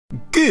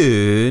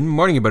Good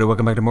morning, everybody.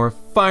 Welcome back to more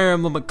Fire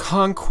Emblem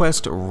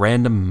Conquest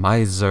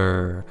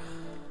Randomizer.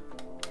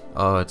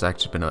 Oh, it's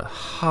actually been a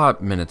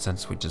hot minute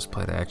since we just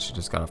played. I actually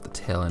just got off the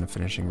tail end of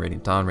finishing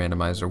Radiant Dawn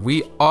Randomizer.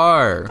 We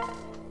are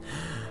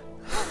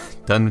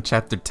done with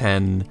Chapter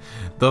 10,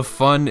 the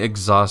fun,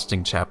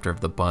 exhausting chapter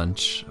of the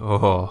bunch.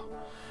 Oh,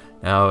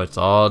 now it's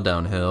all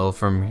downhill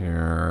from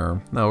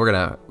here. No, we're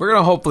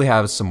gonna hopefully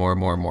have some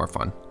more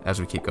fun as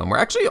we keep going. We're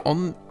actually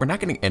we're not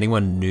getting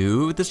anyone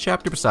new this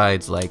chapter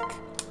besides like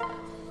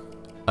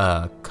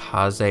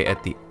Kaze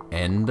at the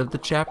end of the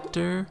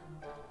chapter,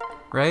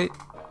 right?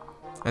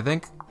 I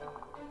think.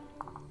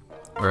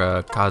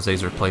 Or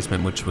Kaze's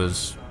replacement, which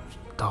was,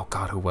 oh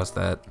god, who was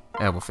that?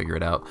 Yeah, we'll figure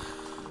it out.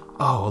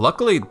 Oh,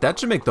 luckily that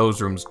should make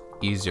those rooms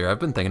easier. I've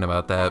been thinking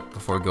about that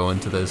before going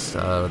to this,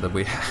 that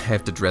we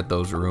have to dread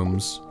those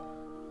rooms.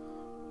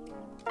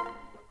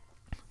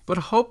 But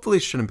hopefully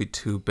shouldn't be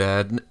too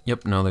bad.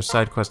 Yep, no, there's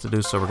side quests to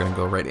do, so we're gonna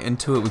go right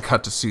into it. We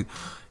got to see,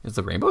 is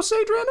the Rainbow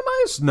Sage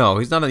randomized? No,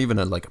 he's not even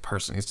like a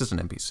person, he's just an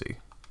NPC.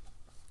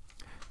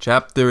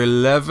 Chapter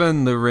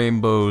 11, the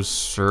Rainbow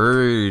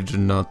Sage.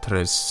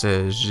 Notre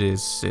sage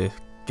c'est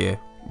que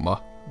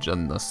moi je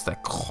ne sais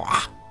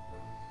quoi.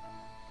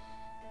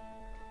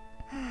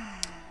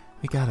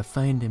 We gotta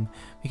find him.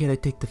 We gotta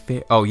take the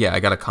fair. Oh yeah, I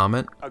got a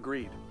comment.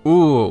 Agreed.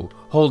 Ooh,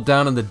 hold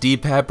down on the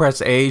D-pad,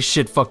 press A.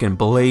 Shit fucking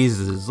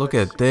blazes. Look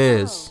at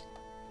this.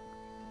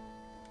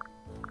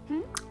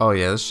 Oh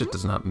yeah, this shit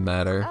does not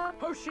matter.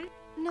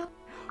 No.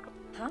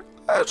 Huh?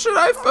 How should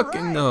I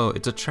fucking know?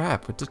 It's a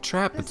trap. It's a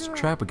trap. It's a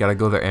trap. We gotta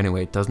go there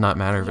anyway. It does not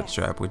matter if it's a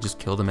trap. We just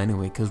kill them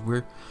anyway because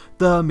we're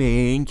the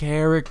main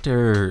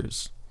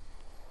characters.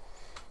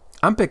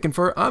 I'm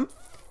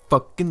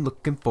fucking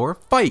looking for a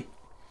fight.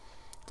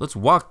 Let's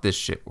walk this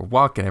shit. We're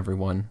walking,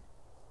 everyone.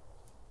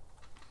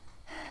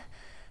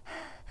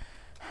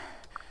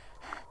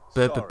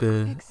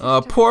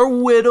 Poor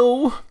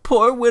widow.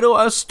 Poor widow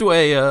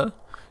Astuea.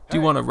 Do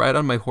you want to ride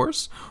on my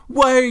horse?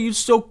 Why are you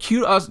so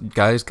cute?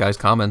 Guys,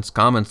 comments.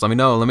 Let me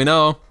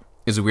know.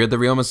 Is it weird that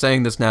Ryoma's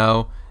saying this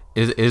now?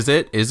 Is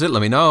it?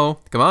 Let me know.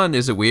 Come on,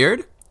 is it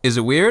weird?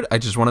 I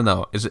just want to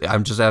know.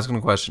 I'm just asking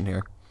a question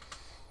here.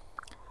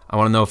 I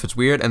want to know if it's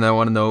weird, and I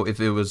want to know if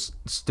it was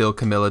still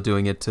Camilla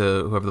doing it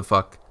to whoever the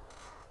fuck.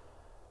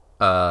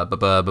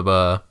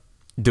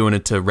 Doing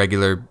it to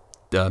regular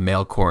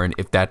male Corrin,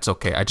 if that's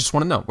okay. I just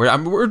want to know.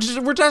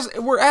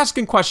 We're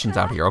asking questions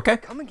out here, okay?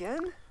 Come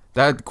again?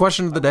 That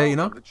question of the day, you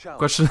know?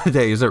 Question of the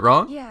day. Is it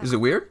wrong? Yeah. Is it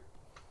weird?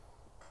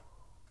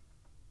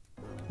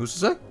 Who's to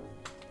say?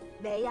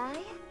 May I?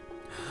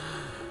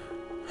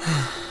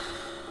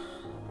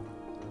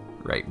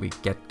 Right, we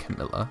get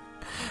Camilla,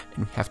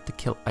 and we have to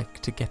kill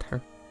Ike to get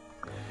her.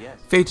 Yes.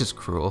 Fate is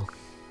cruel.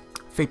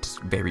 Fate is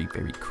very,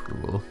 very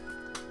cruel.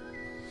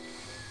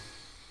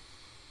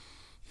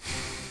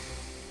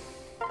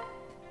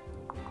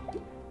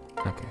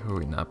 Okay, who are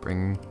we not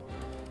bringing?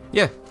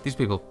 Yeah, these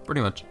people,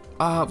 pretty much.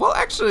 Well,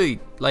 actually,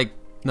 like,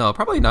 no,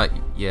 probably not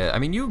yet. I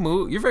mean,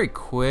 you're very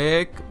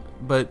quick,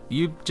 but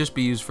you'd just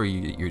be used for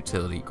your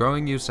utility.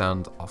 Growing you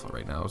sounds awful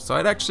right now, so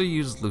I'd actually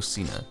use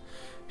Lucina.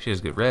 She has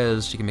good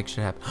res, she can make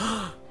shit happen.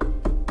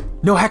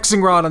 No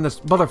hexing rod on this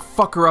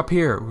motherfucker up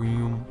here.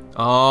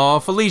 Oh,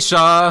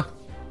 Felicia.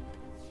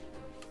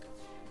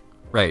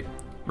 Right.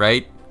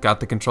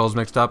 Got the controls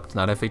mixed up. It's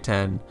not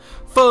FA10.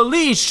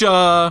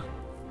 Felicia.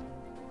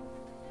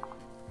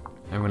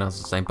 Everyone else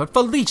is the same, but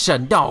Felicia,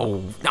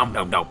 no.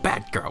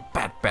 Bad girl,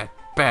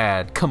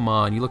 bad. Come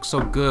on, you look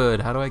so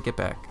good. How do I get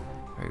back?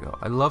 There you go.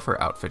 I love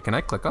her outfit. Can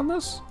I click on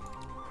this?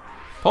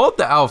 Hold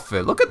the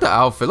outfit. Look at the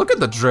outfit. Look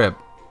at the drip.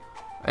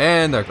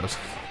 And there it goes.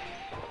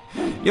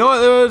 You know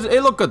what?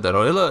 It looked good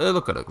though. It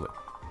looked good.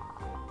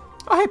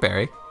 Oh, hey,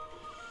 Perry.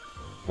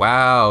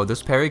 Wow,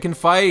 this Perry can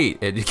fight.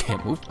 It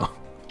can't move though.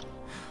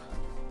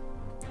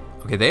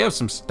 Okay, they have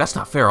some. That's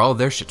not fair. All of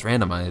their shit's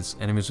randomized.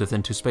 Enemies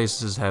within 2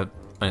 spaces have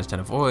 -10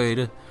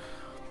 avoid.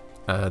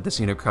 This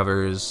unit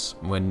covers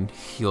when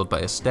healed by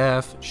a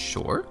staff.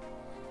 Sure.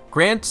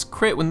 Grants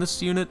crit when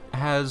this unit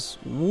has.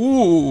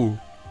 Ooh,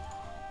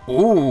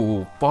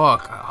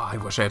 fuck. Oh, I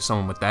wish I had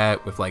someone with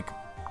that, with like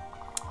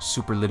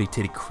super litty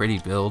titty critty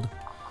build.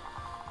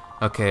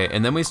 Okay,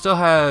 and then we still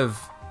have.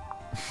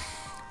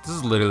 This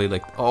is literally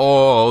like.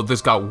 Oh,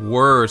 this got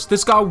worse.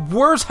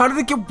 How did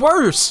it get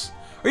worse?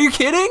 Are you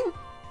kidding?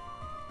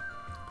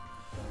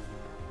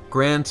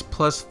 Grants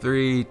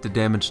 +3 to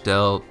damage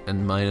dealt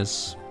and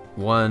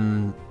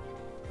 -1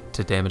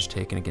 to damage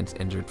taken against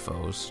injured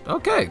foes.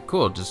 Okay,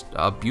 cool. Just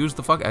abuse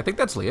the fuck. I think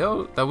that's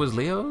Leo. That was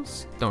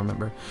Leo's? Don't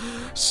remember.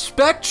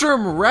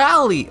 Spectrum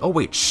Rally. Oh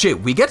wait, shit.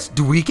 Do we get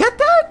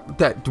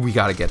that? We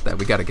gotta get that.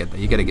 You gotta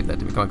give that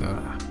to me.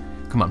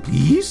 Come on,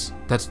 please.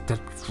 That's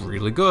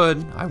really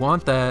good. I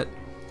want that.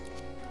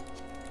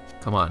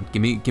 Come on,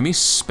 give me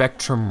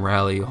Spectrum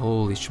Rally.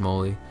 Holy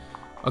schmoly.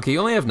 Okay,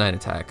 you only have 9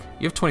 attack.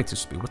 You have 22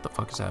 speed. What the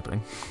fuck is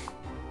happening?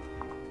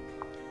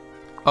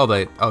 Oh,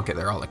 okay,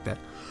 they're all like that.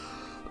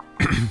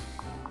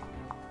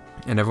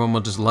 And everyone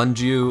will just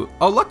lunge you.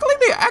 Oh, luckily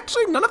they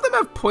actually, none of them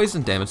have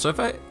poison damage. So if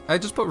I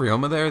just put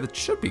Ryoma there, that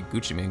should be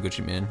Gucci Man,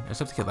 Gucci Man. I just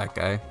have to kill that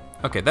guy.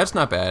 Okay, that's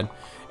not bad.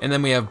 And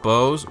then we have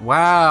bows.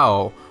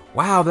 Wow.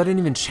 Wow, that didn't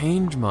even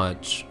change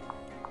much.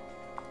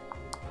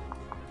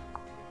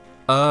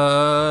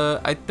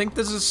 I think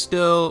this is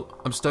still,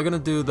 I'm still gonna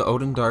do the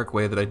Odin Dark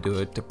way that I do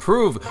it to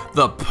prove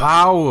the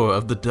power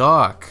of the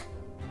dark.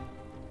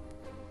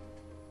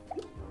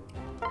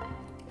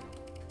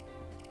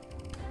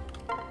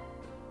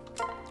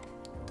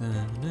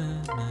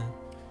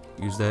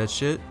 Use that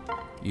shit,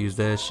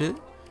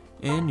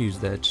 and use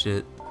that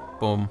shit.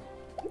 Boom.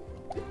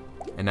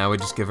 And now we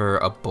just give her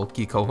a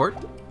bulky cohort.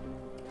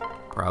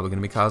 Probably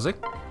gonna be Kaze.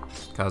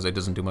 Kaze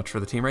doesn't do much for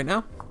the team right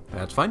now.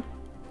 That's fine.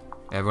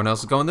 Everyone else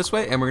is going this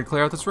way, and we're gonna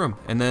clear out this room.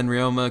 And then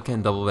Ryoma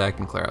can double back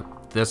and clear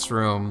out this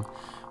room.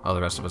 All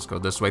the rest of us go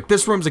this way.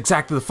 This room's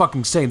exactly the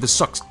fucking same. This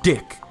sucks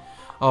dick.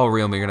 Oh,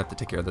 Ryoma, you're gonna have to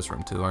take care of this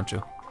room too, aren't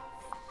you?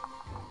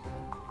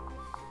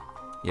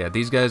 Yeah,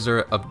 these guys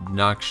are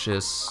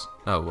obnoxious.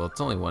 Oh, well,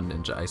 it's only one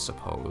ninja, I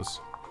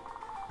suppose.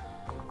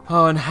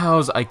 Oh, and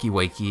how's Ikey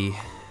Wakey?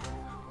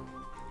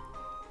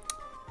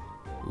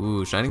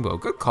 Ooh, Shining Bow.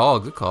 Good call,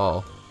 good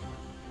call.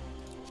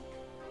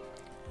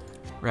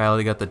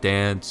 Rally got the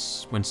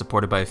dance when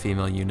supported by a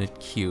female unit.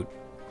 Cute.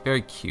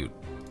 Very cute.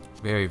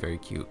 Very, very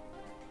cute.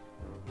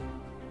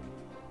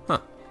 Huh.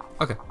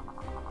 Okay.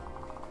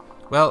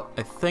 Well,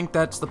 I think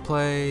that's the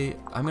play.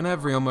 I'm gonna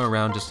have Ryoma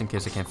around just in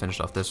case I can't finish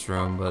off this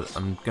room, but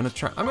I'm gonna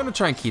try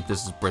and keep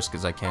this as brisk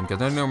as I can,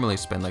 because I normally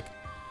spend like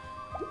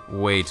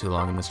way too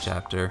long in this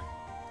chapter.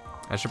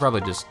 I should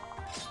probably just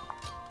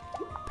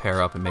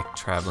pair up and make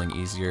traveling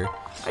easier.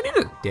 I need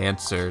a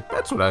dancer.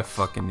 That's what I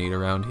fucking need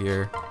around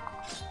here.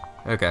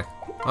 Okay.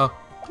 Oh.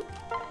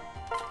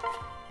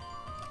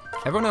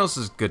 Everyone else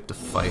is good to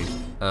fight.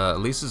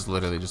 Lisa's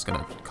literally just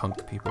gonna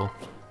conk people.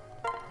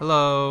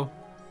 Hello.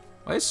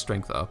 Why is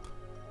strength up?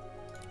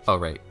 Oh,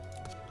 right.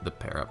 The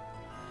pair up.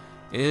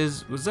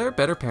 Was there a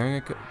better pairing I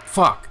could...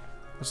 Fuck!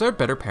 Was there a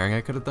better pairing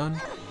I could have done?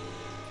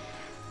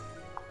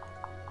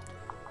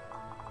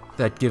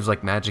 That gives,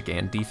 like, magic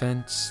and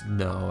defense?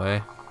 No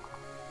way.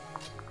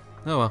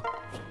 Oh well.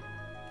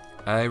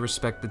 I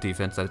respect the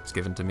defense that's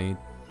given to me.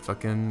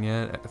 Fucking,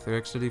 yeah, 3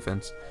 extra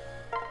defense.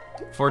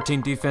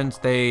 14 defense,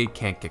 they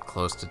can't get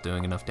close to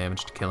doing enough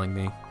damage to killing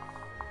me.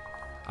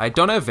 I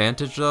don't have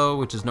advantage, though,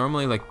 which is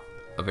normally, like,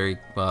 a very...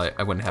 Well,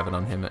 I wouldn't have it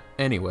on him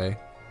anyway.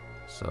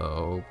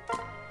 So...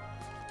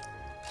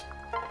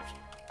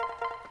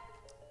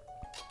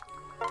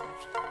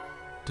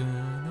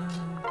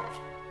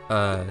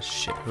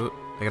 Shit.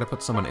 I gotta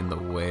put someone in the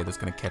way that's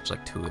gonna catch,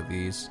 like, 2 of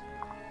these.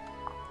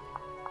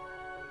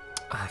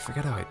 I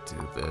forget how I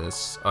do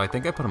this. Oh, I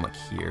think I put him, like,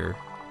 here.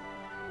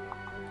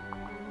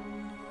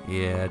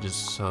 Yeah,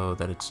 just so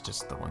that it's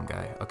just the one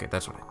guy. Okay,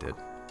 that's what I did.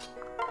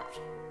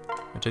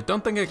 Which I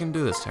don't think I can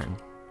do this turn.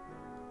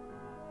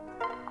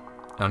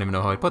 I don't even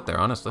know how I put there,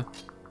 honestly.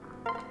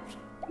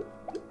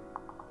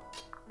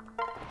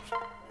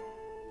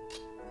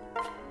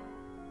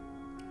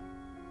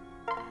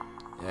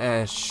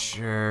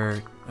 Sure.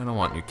 I don't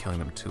want you killing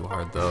them too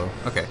hard, though.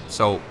 Okay,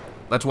 so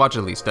let's watch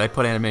at least. Did I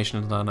put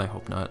animations on? I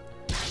hope not.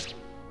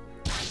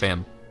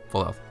 Bam.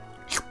 Full health.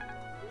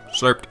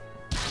 Slurped.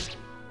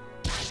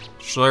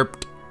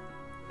 Slurped.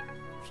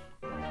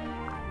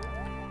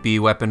 B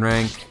weapon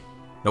rank.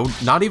 No,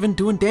 not even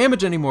doing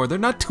damage anymore. They're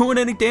not doing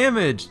any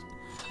damage.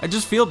 I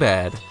just feel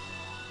bad.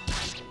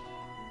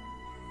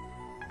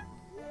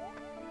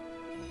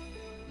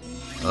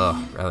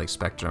 Ugh, Rally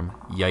Spectrum.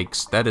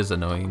 Yikes, that is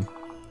annoying.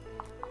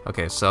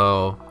 Okay,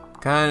 so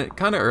kind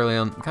of early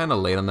on, kind of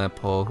late on that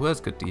pull. Who has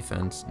good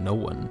defense? No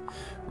one.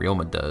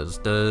 Ryoma does.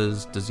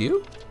 Does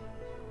you?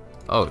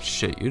 Oh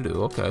shit, you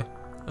do. Okay,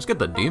 let's get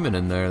the demon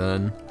in there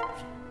then.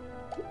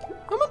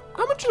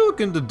 How much you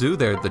looking to do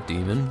there, the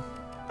demon?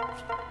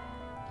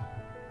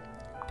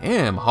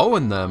 Damn,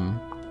 hoeing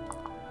them.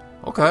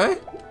 Okay.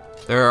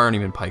 There aren't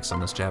even pikes on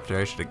this chapter.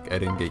 I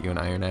didn't get you an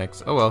iron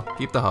axe. Oh well,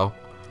 keep the hoe.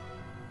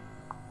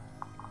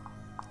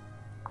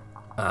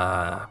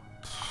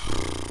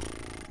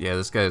 Yeah,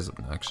 this guy's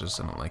obnoxious.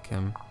 I don't like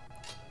him.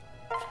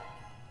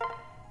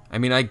 I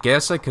mean, I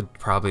guess I could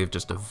probably have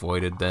just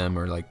avoided them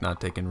or like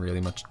not taken really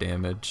much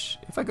damage.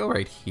 If I go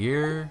right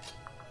here,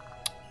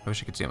 I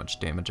wish I could see how much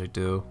damage I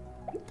do.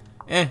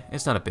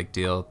 It's not a big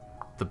deal.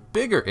 The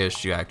bigger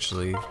issue,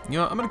 actually, you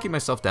know, I'm gonna keep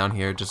myself down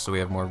here just so we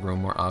have more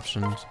room, more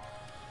options.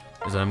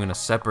 Is that I'm gonna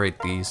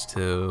separate these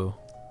two.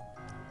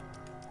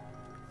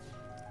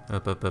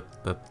 Up.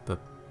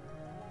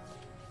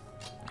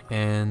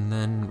 And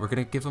then we're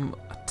gonna give him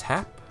a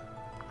tap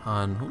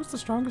on who's the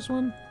strongest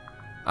one?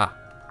 Ah,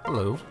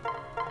 hello.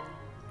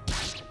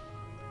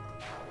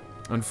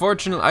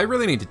 Unfortunately, I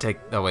really need to take.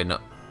 Oh wait, no.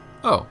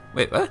 Oh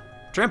wait, what?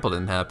 Trample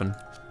didn't happen.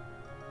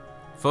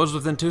 Foes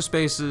within 2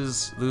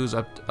 spaces lose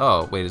up.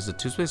 Oh wait, is it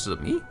 2 spaces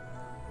of me?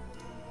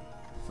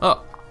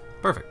 Oh,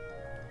 perfect.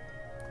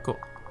 Cool.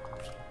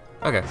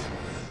 Okay,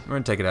 we're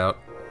gonna take it out.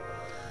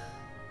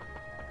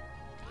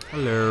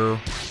 Hello.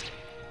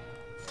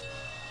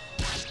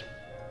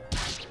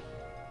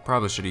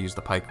 Probably should have used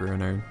the Pike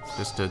Ruiner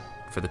just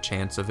for the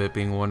chance of it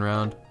being 1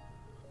 round.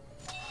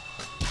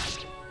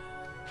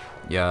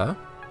 Yeah.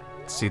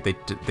 See,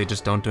 they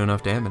just don't do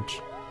enough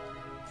damage.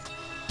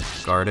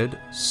 Guarded.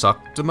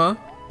 Suctima.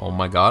 Oh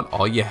my god.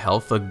 All your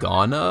health are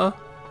gone.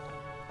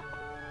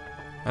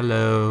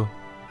 Hello.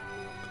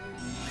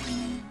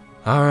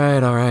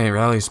 Alright, alright.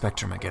 Rally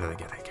Spectrum. I get it.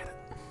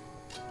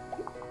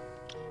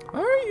 Why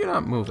are you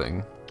not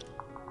moving?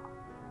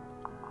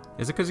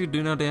 Is it because you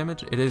do no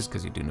damage? It is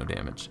because you do no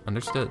damage.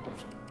 Understood.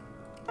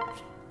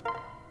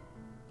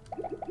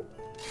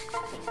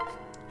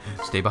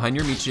 Stay behind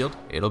your meat shield.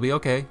 It'll be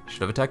okay.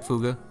 Should have attacked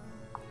Fuga.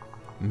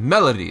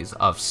 Melodies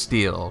of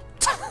Steel.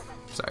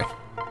 Sorry.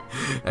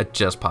 That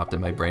just popped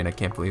in my brain. I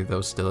can't believe that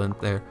was still in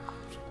there.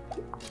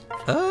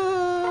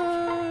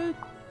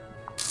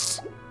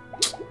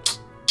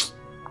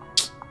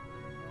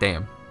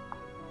 Damn.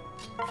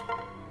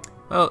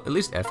 Well, at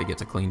least Effie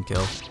gets a clean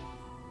kill.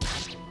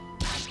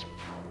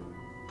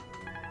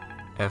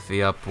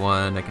 Effie up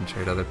 1. I can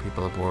trade other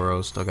people at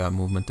Boros. Still got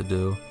movement to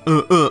do.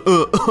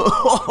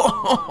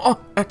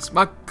 That's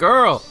my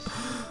girl.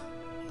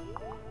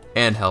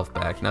 And health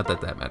back. Not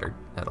that that mattered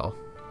at all.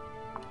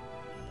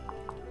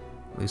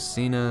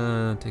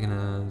 Lucina taking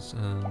us.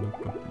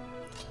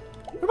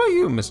 What about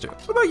you, mister?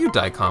 What about you,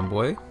 Daikon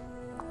boy?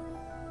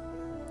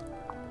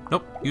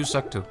 Nope, you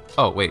suck too.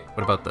 Oh, wait.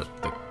 What about the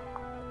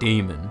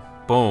demon?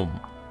 Boom.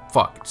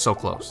 Fuck, it's so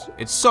close.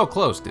 It's so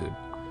close, dude.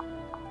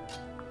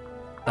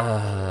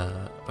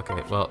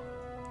 Okay, well,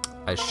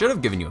 I should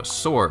have given you a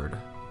sword.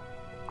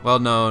 Well,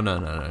 no.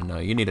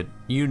 You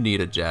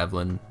need a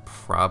javelin,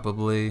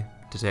 probably,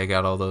 to take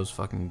out all those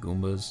fucking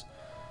Goombas.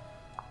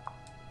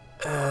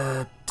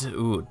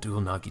 Ooh,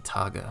 dual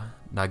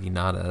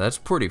Naginata. That's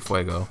pretty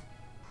fuego.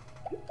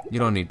 You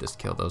don't need this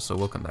kill, though, so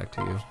we'll come back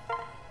to you.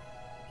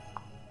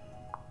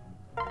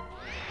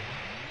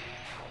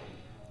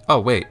 Oh,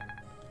 wait.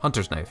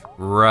 Hunter's Knife.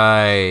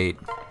 Right.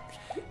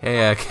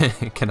 Hey,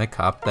 can I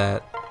cop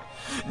that?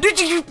 Did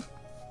you?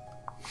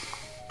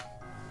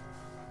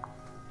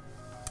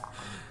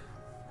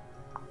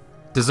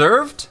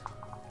 Deserved?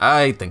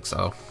 I think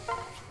so.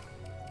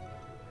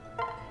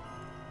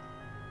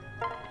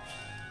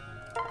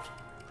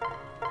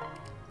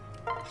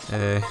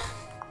 Hey.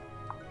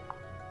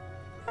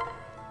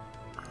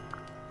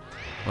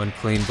 One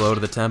clean blow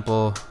to the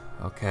temple.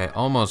 Okay,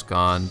 almost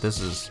gone. This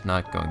is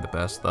not going the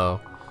best,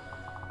 though.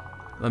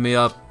 Let me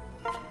up.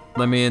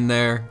 Let me in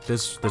there.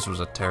 This was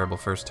a terrible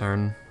first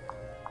turn.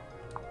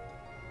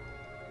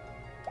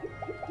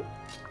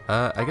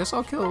 I guess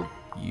I'll kill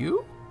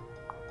you?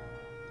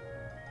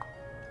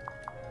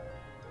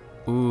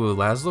 Ooh,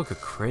 Laszlo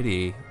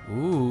Kakriti.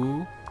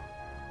 Ooh.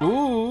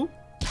 Ooh.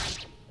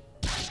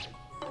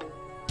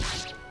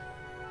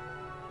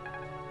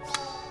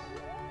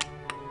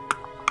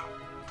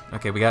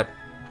 Okay, we got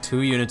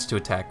 2 units to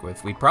attack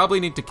with. We probably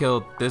need to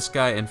kill this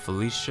guy and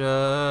Felicia.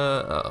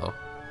 Uh-oh.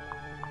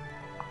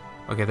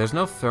 Okay, there's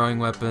no throwing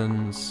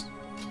weapons.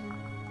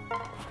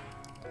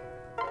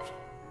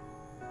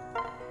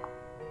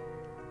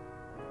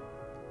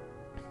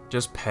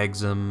 Just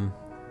pegs him.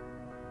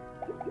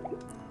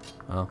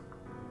 Oh.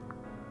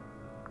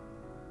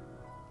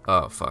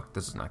 Oh, fuck.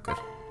 This is not good.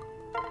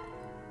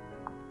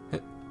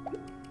 Hit.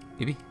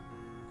 Maybe.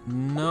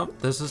 Nope,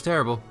 this is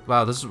terrible.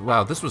 Wow, this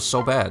was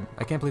so bad.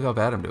 I can't believe how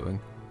bad I'm doing.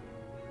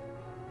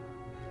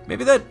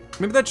 Maybe that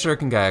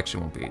shuriken guy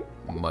actually won't be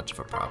much of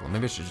a problem.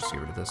 Maybe I should just get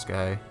rid of this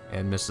guy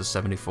and miss the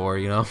 74,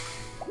 you know?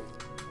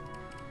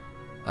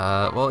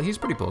 Well, he's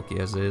pretty bulky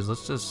as is.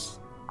 Let's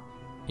just...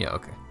 Yeah,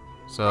 okay.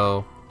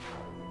 So,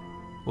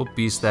 we'll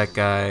beast that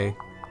guy.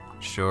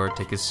 Sure,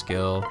 take his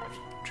skill.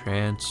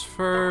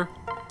 Transfer.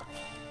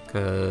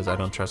 Because I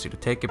don't trust you to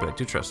take it, but I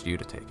do trust you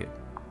to take it.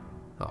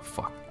 Oh,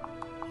 fuck.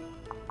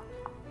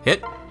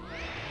 Hit.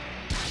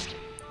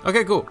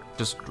 Okay, cool.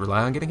 Just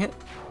rely on getting hit.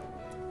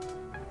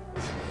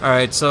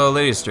 Alright, so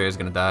Lady Estrella is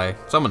gonna die.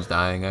 Someone's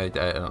dying. I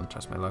don't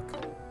trust my luck.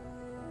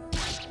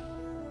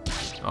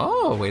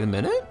 Oh, wait a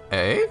minute.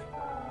 Hey.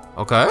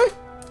 Okay.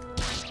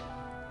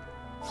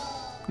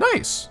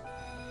 Nice.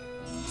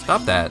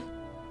 Stop that.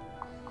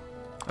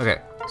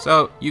 Okay,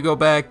 so you go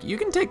back. You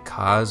can take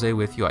Kaze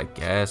with you, I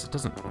guess. It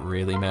doesn't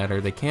really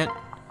matter. They can't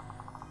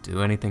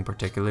do anything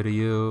particular to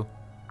you.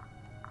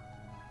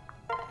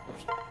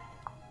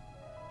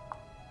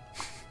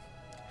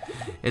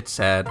 It's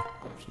sad.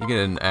 You're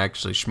getting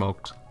actually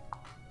smoked.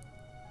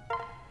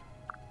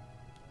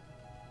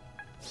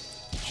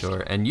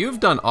 Sure, and you've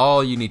done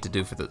all you need to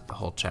do for the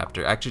whole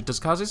chapter. Actually, does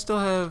Kaze still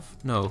have...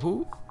 No,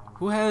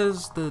 who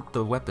has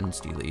the weapon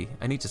stealy?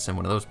 I need to send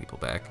one of those people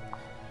back.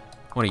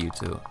 One of you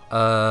two.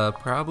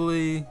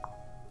 Probably...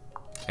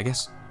 I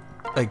guess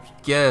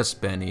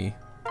Benny.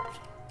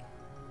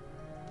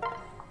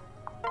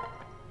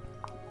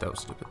 That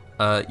was stupid.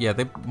 Yeah,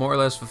 they more or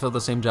less fulfill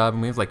the same job,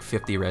 and we have like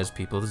 50 res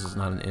people. This is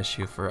not an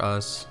issue for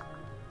us.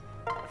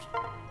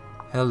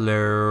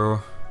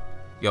 Hello.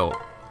 Yo.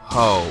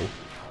 Ho.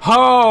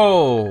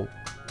 Ho!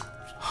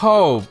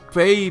 Ho,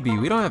 baby.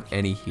 We don't have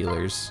any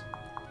healers.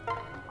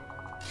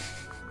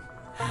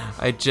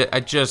 I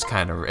just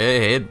kind of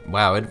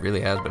wow, it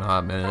really has been a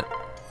hot minute.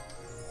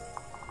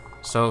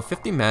 So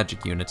 50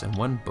 magic units and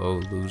 1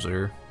 bow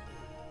loser.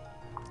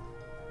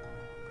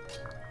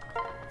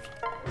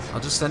 I'll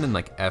just send in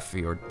like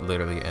Effie or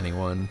literally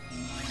anyone.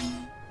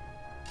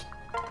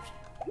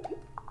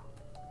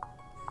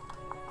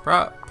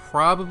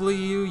 Probably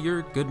you. You're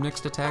a good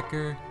mixed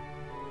attacker.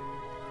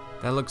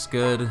 That looks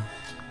good.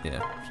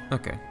 Yeah.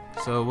 Okay.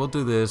 So we'll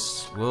do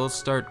this. We'll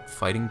start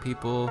fighting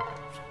people,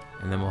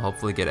 and then we'll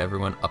hopefully get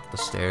everyone up the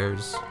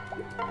stairs.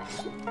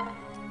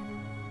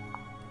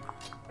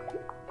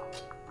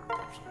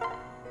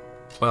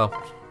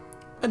 Well,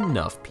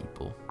 enough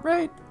people,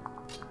 right?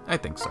 I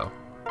think so.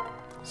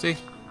 See?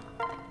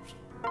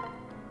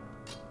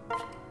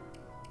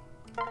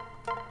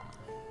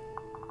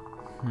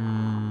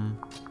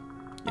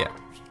 Yeah.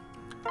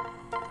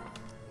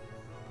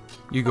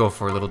 You go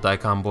for a little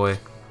daikon boy.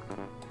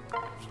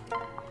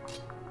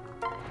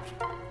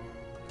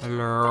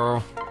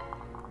 Hello.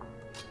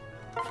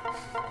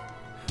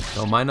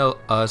 Don't mind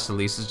us,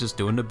 Elise is just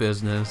doing the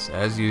business,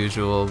 as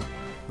usual.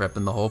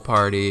 Repping the whole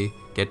party.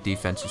 Get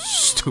defense, you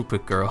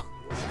stupid girl.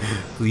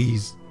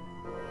 Please.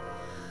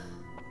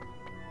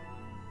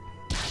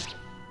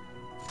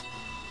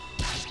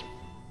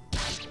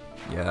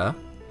 Yeah.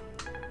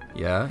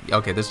 Yeah.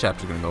 Okay, this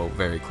chapter's gonna go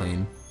very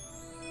clean.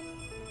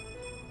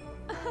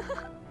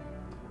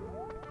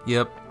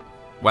 Yep.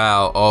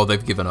 Wow. Oh,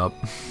 they've given up.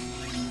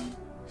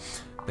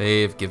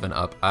 They've given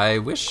up. I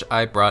wish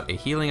I brought a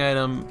healing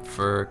item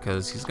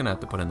because he's gonna have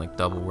to put in like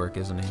double work,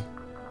 isn't he?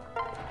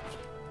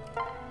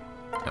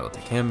 I will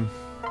take him.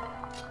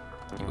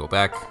 You go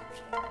back.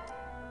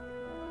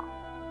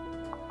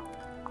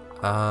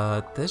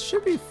 This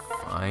should be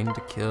fine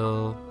to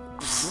kill.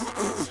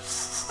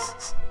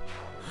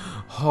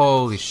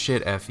 Holy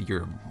shit, Effie,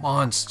 you're a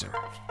monster.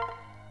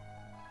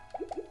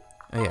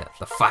 Oh yeah,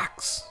 the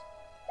fox.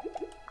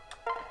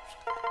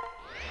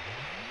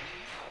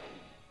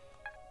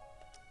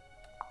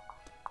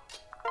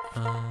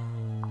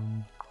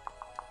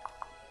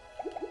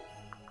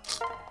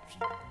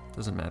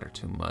 Doesn't matter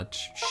too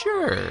much.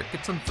 Sure,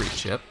 get some free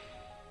chip.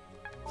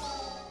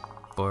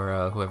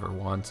 For whoever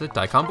wants it.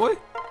 Daikon boy?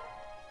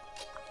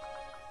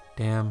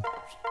 Damn.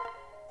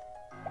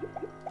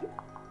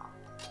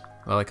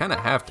 Well, I kind of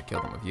have to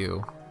kill them with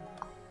you.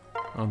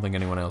 I don't think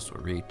anyone else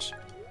will reach.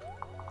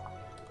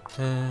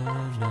 Yeah,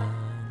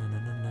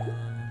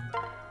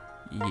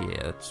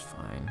 that's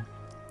fine.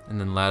 And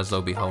then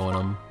Laszlo be hoeing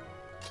him.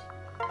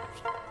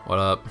 What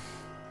up?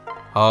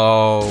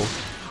 Oh!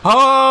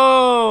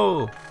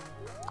 Oh!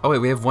 Oh wait,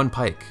 we have 1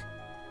 pike.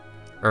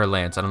 Or a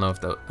lance. I don't know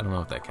if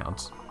that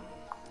counts.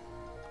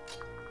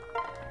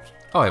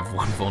 Oh, I have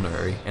 1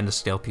 vulnerary and a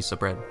stale piece of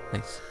bread.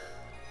 Nice.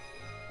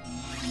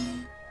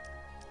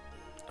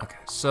 Okay,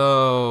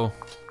 so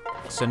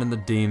send in the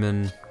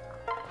demon.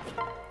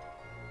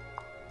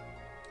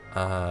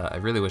 I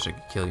really wish I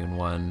could kill you in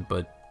 1,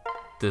 but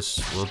this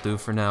will do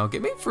for now.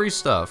 Get me free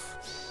stuff.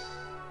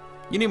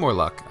 You need more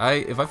luck.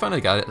 If I find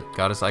a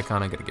goddess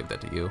icon, I gotta give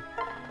that to you.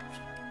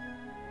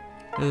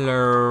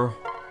 Hello.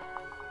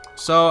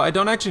 So I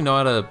don't actually know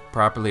how to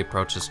properly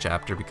approach this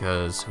chapter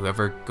because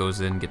whoever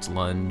goes in gets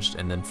lunged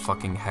and then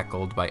fucking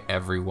heckled by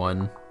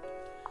everyone.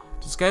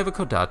 Does this guy have a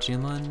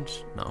Kodachian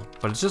lunge? No,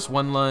 but it's just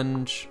 1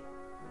 lunge.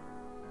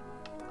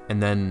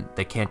 And then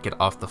they can't get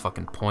off the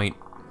fucking point,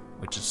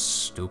 which is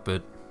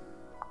stupid.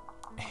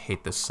 I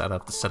hate this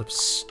setup. The setup's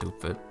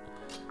stupid.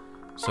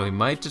 So we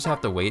might just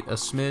have to wait a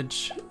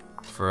smidge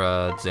for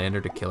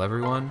Xander to kill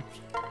everyone.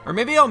 Or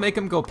maybe I'll make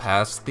him go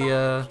past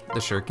the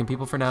shuriken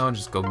people for now and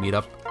just go meet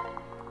up.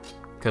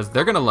 Because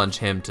they're gonna lunge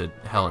him to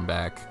hell and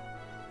back.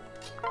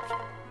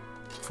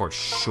 For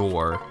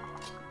sure.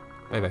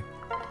 Bye-bye.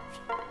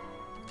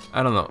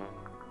 I don't know.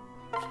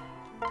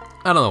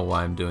 I don't know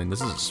why I'm doing this.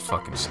 This is just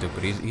fucking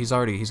stupid. He's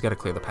got to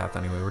clear the path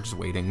anyway. We're just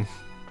waiting.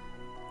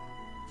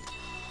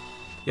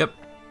 Yep.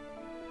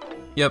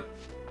 Yep.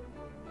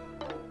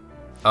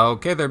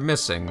 Okay, they're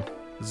missing.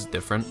 This is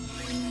different.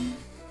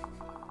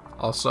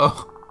 Also.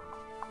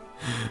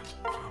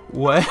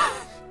 What?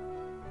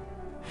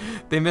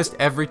 They missed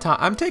every time.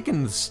 I'm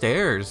taking the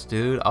stairs,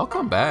 dude. I'll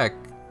come back.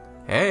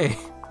 Hey,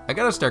 I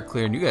gotta start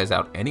clearing you guys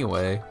out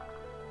anyway.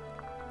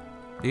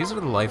 These are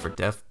the life or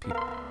death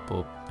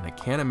people, and I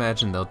can't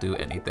imagine they'll do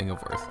anything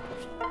of worth.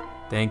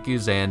 Thank you,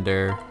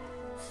 Xander.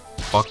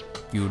 Fuck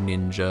you,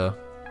 ninja.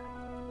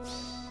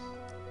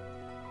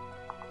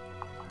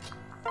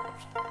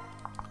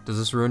 Does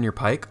this ruin your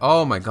pike?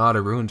 Oh my god, it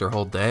ruined your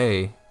whole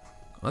day.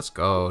 Let's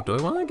go. Do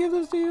I want to give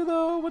this to you,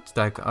 though? What's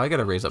Daikon? I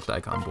gotta raise up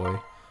Daikon boy.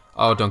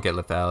 Oh, don't get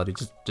lethality.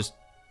 Just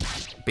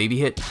baby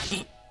hit.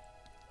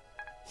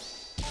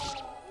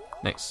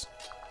 Nice.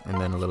 And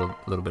then a little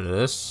bit of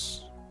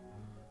this.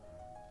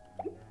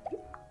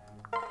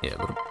 Yeah,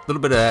 a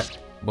little bit of that.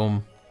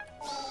 Boom.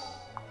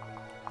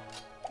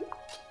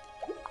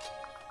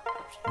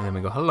 And then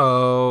we go,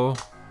 hello.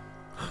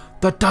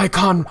 The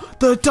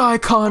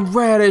Daikon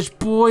radish,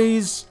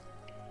 boys.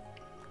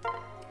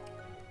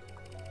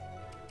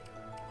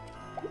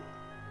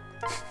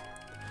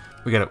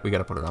 We gotta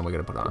put it on. We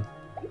gotta put it on.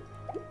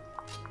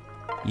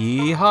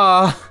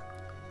 Yeehaw!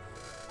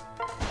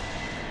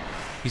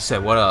 He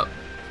said, what up?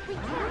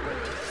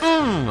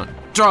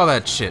 Draw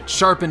that shit.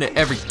 Sharpen it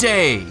every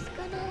day.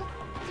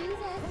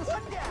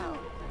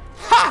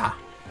 Ha!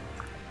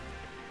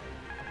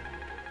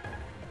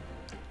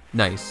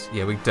 Nice.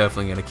 Yeah, we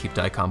definitely gotta keep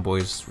Daikon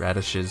Boy's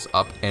radishes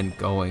up and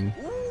going.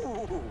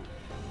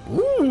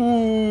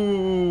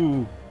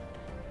 Ooh!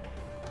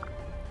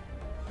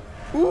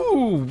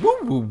 Ooh! Woo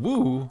woo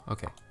woo!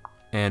 Okay.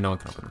 And no one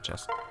can open the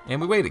chest.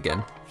 And we wait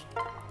again.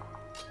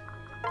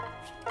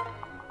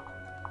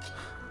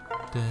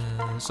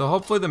 So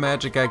hopefully the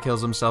magic guy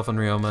kills himself in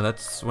Ryoma.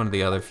 That's one of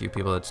the other few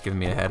people that's giving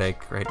me a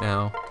headache right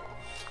now.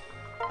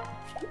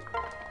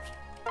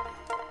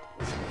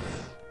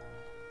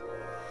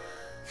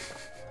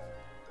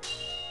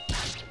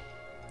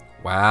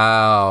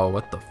 Wow,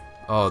 what the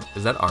oh,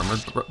 is that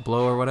armored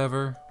blow or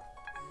whatever?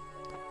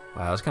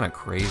 Wow, that's kind of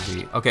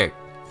crazy. Okay.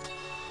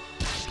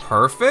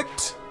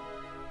 Perfect?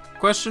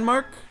 Question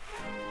mark?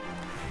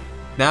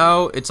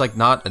 Now it's like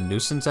not a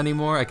nuisance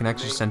anymore. I can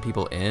actually send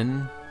people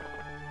in.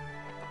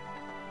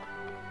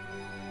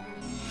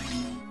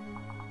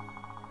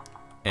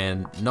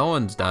 And no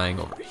one's dying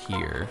over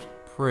here.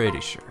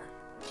 Pretty sure.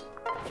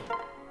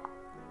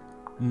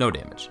 No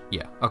damage.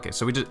 Yeah. Okay,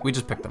 so we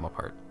just picked them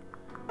apart.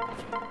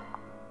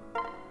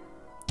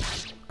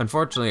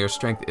 Unfortunately, our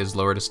strength is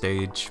lower to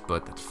stage,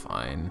 but that's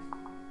fine.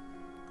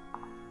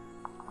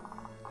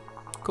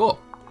 Cool.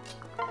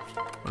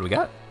 What do we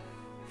got?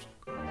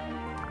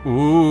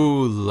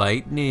 Ooh,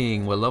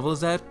 lightning. What level is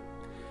that?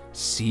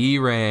 C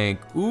rank.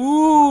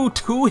 Ooh,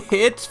 2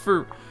 hits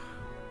for...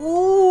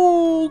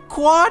 Ooh,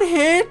 quad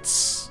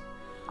hits.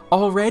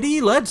 Already?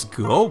 Let's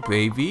go,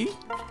 baby.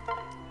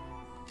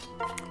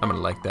 I'm gonna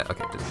like that.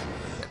 Okay,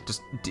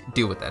 just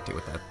deal with that, deal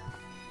with that.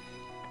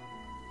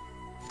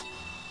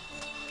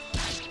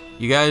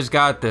 You guys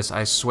got this.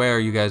 I swear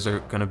you guys are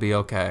gonna be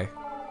okay.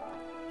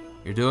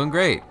 You're doing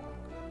great.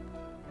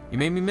 You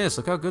made me miss.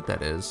 Look how good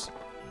that is.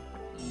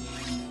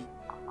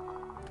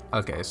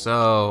 Okay,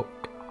 so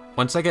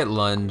once I get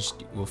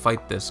lunged, we'll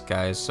fight this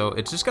guy. So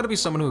it's just gotta be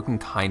someone who can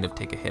kind of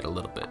take a hit a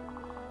little bit.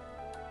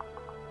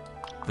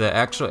 The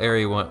actual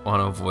area we want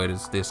to avoid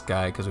is this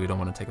guy because we don't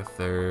want to take a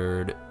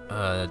third.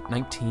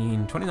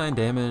 19, 29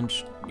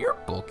 damage. You're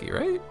bulky,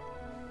 right?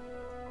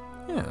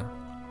 Yeah.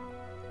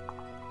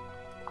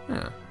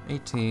 Yeah.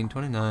 18,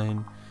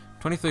 29,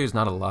 23 is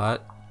not a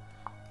lot.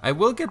 I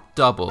will get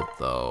doubled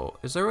though.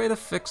 Is there a way to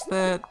fix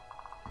that?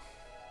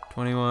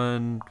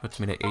 21 puts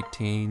me to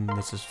 18.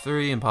 This is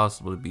 3,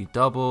 impossible to be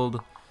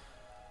doubled.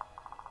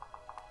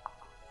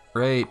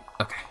 Right,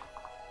 okay.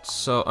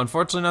 So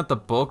unfortunately not the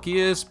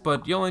bulkiest,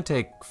 but you only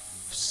take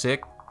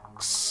 6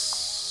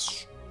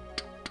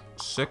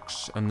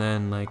 and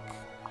then like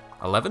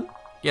 11?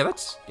 Yeah,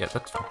 that's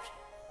fine.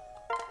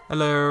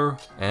 Hello.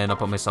 And I'll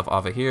put myself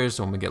off of here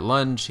so when we get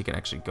lunge, he can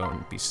actually go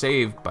and be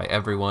saved by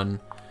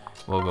everyone.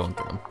 We'll go and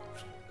kill him.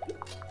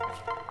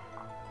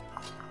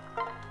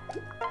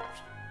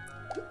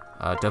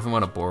 Definitely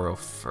want to Boro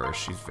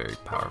first. She's very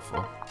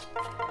powerful.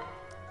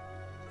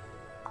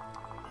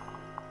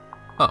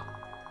 Oh.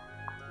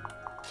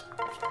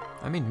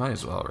 I mean, might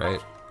as well,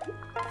 right?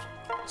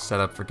 Set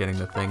up for getting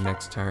the thing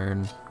next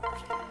turn.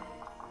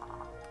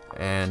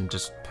 And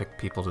just pick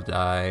people to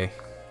die.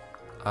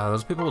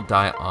 Those people will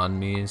die on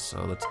me,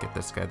 so let's get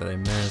this guy that I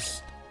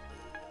missed.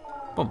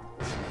 Boom.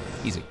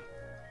 Easy.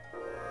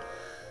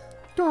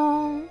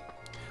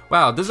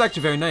 Wow, this is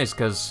actually very nice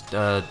because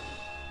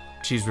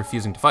she's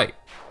refusing to fight.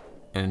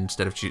 And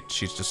instead of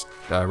she's just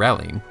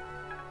rallying.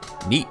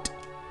 Neat.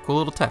 Cool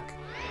little tech.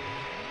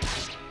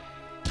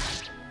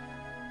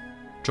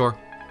 Sure.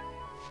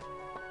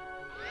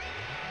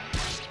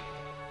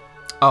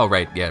 Oh,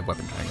 right. Yeah,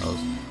 weapon triangles.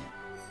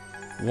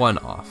 1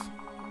 off.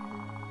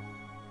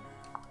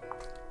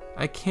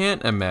 I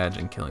can't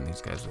imagine killing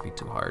these guys would be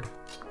too hard.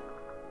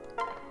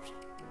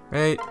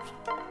 Right?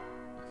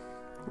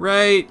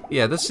 Right?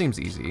 Yeah, this seems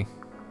easy.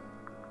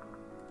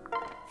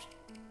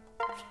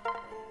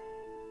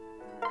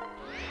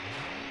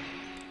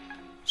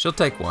 She'll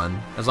take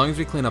 1. As long as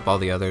we clean up all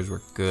the others,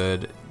 we're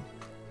good.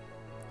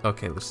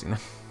 Okay, Lucina.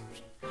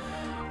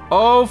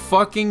 Oh,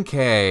 fucking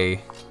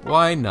K.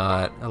 Why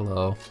not?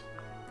 Hello.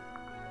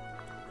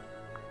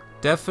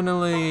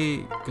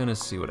 Definitely gonna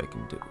see what I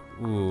can do.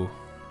 Ooh.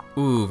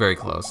 Ooh, very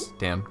close.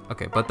 Damn.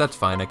 Okay, but that's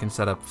fine. I can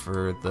set up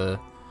for the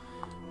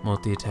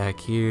multi-attack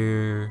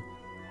here.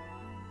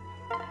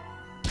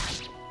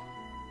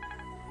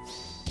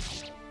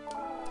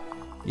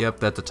 Yep,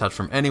 that's a touch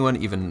from anyone,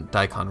 even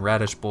Daikon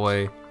Radish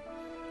Boy.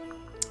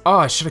 Oh,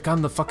 I should have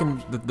gotten the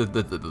fucking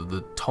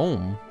the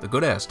tome, the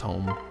good ass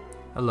tome.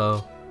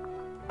 Hello.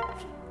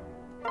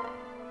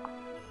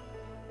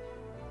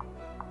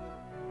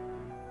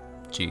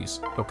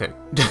 Jeez. Okay.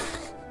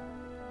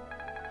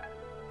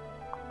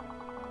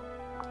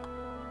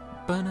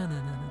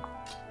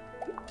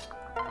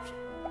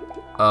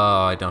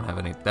 Oh, I don't have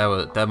any.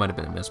 That might have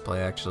been a misplay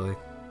actually.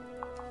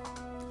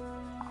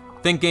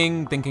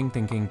 Thinking.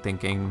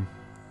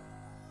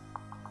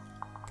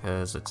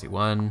 Cause let's see,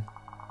 1,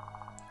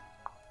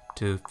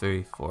 2,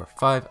 3, 4,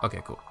 5.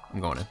 Okay, cool.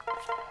 I'm going in.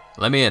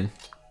 Let me in.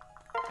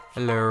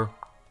 Hello.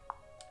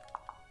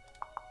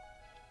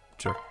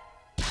 Sure.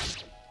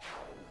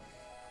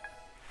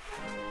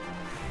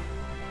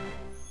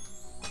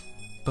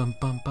 Bum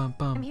bum bum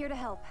bum. I'm here to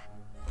help.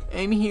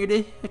 I'm here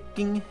to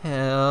fucking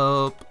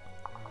help.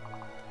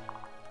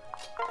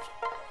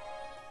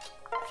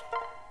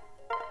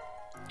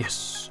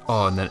 Yes.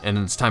 Oh, and then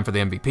it's time for the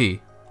MVP.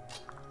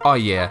 Oh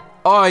yeah.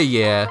 Oh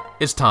yeah.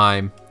 It's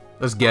time.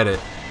 Let's get it.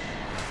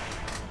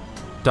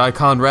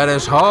 Daikon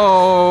Radish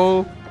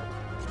ho!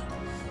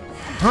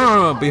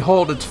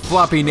 Behold its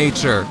floppy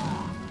nature,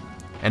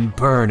 and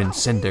burn in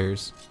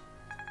cinders.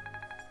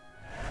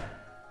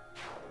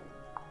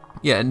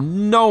 Yeah,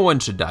 no one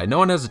should die. No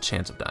one has a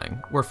chance of dying.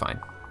 We're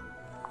fine.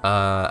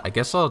 I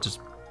guess I'll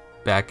just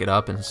back it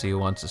up and see who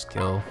wants this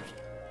kill.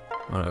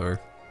 Whatever.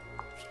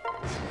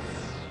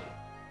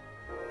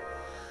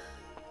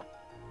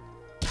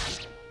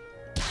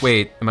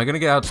 Wait, am I gonna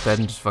get outsped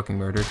and just fucking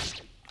murdered?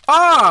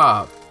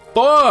 Ah!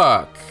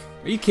 Fuck!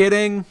 Are you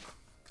kidding?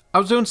 I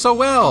was doing so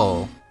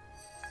well.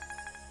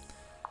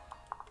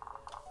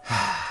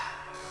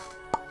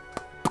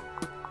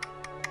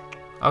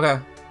 Okay,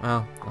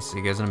 well, I'll see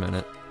you guys in a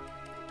minute.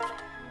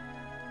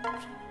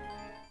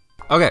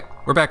 Okay,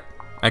 we're back.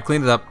 I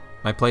cleaned it up.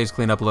 My play's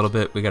cleaned up a little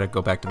bit. We gotta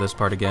go back to this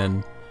part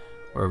again,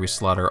 where we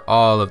slaughter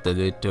all of the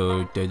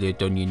little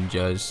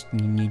ninjas.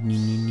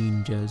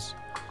 Ninjas.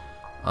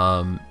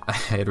 I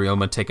had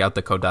Ryoma take out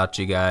the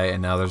Kodachi guy,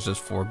 and now there's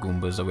just 4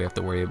 Goombas that we have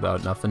to worry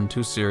about. Nothing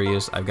too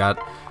serious. I've got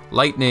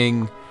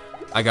lightning.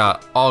 I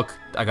got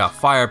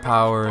fire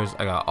powers.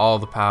 I got all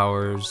the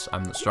powers.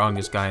 I'm the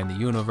strongest guy in the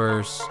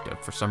universe.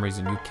 For some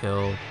reason, you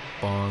kill.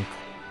 Bonk.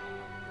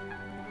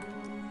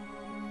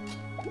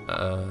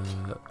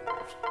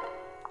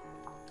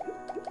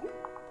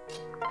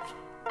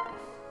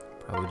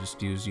 Probably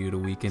just use you to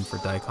weaken for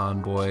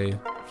Daikon Boy.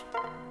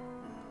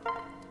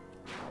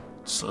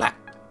 Slap.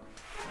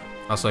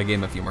 Also, I gave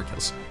him a few more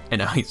kills, and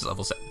now he's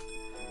level 7.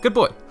 Good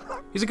boy.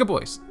 He's a good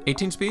boy.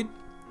 18 speed,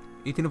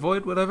 18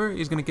 avoid, whatever.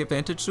 He's gonna get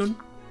Vantage soon,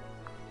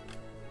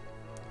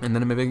 and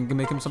then maybe I can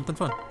make him something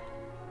fun.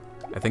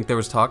 I think there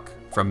was talk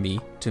from me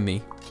to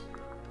me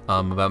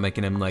about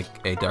making him like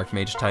a Dark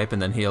Mage type,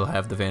 and then he'll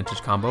have the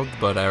Vantage combo,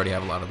 but I already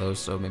have a lot of those,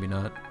 so maybe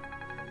not.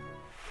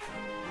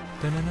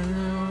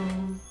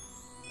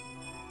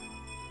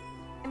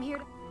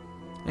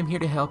 I'm here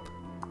to help.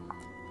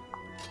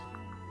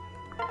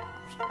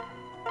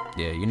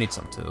 Yeah, you need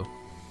some too.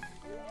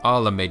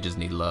 All the mages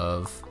need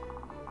love.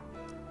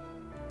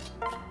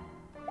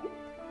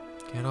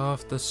 Get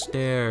off the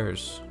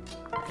stairs.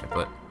 Okay,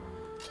 but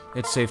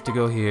it's safe to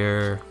go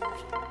here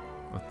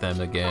with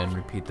them again.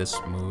 Repeat this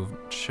move.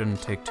 Shouldn't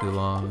take too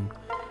long.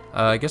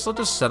 I guess I'll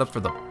just set up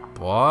for the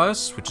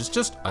boss, which is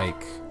just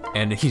Ike.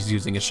 And he's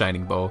using a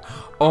shining bow.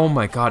 Oh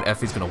my god,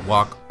 Effie's gonna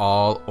walk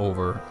all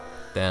over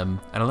them.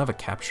 I don't have a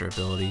capture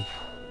ability.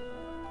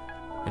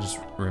 I just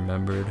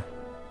remembered.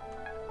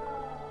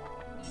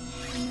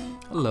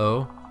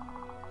 Hello.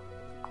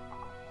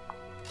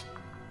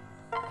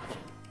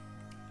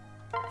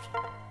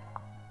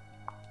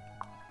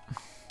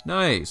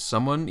 Nice.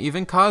 Someone,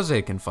 even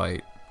Kaze can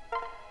fight.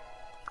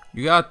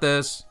 You got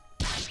this.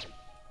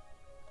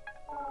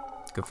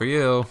 Good for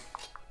you.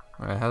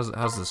 Alright,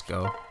 how's this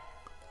go?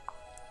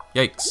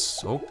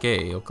 Yikes.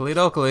 Okay, oakley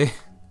dokley.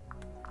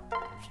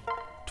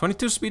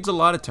 22 speed's a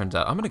lot, it turns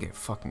out. I'm gonna get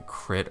fucking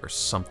crit or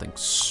something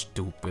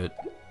stupid.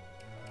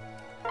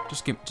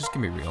 Just give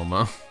me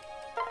Ryoma.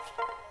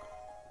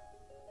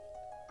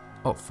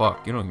 Oh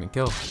fuck, you don't even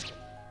kill.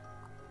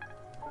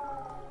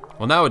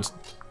 Well, now it's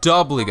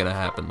doubly gonna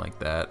happen like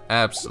that.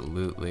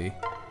 Absolutely.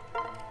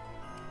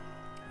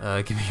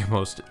 Give me your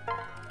most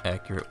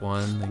accurate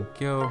one,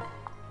 thank you.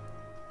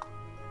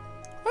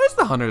 Why is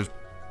the hunter's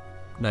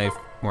knife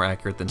more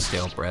accurate than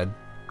stale bread?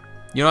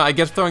 You know, I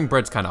guess throwing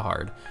bread's kind of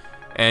hard,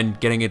 and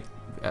getting it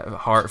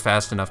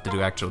fast enough to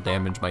do actual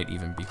damage might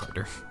even be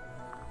harder.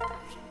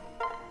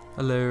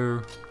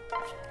 Hello.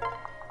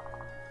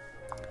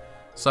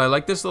 So I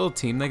like this little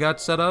team they got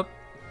set up.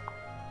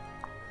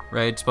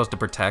 Right, it's supposed to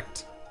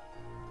protect.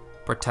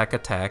 Protect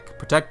attack.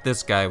 Protect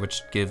this guy,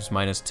 which gives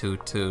 -2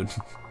 to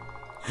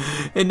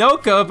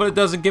Inoka, but it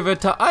doesn't give it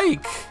to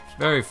Ike.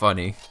 Very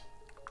funny.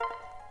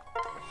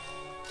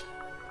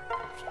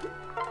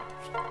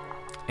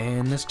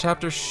 And this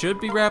chapter should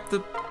be wrapped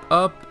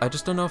up. I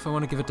just don't know if I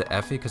want to give it to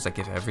Effie, because I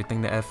give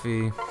everything to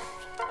Effie.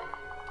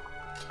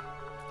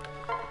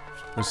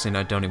 Lucine,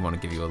 I don't even want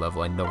to give you a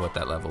level. I know what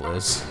that level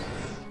is.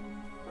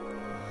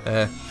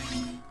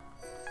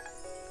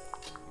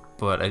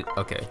 But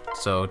okay,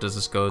 so does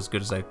this go as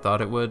good as I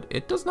thought it would?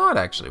 It does not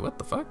actually, what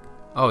the fuck?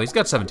 Oh, he's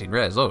got 17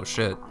 res, oh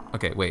shit.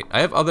 Okay, wait, I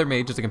have other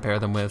mages to compare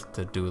them with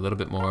to do a little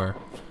bit more,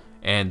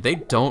 and they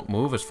don't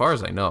move as far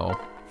as I know.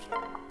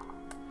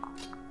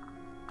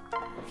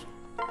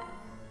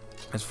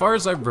 As far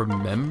as I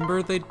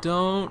remember, they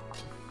don't.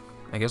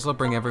 I guess I'll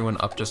bring everyone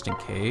up just in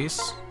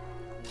case.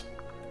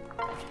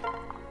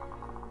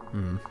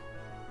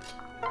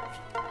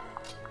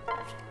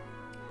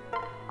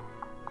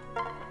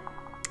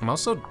 I'm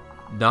also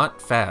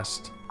not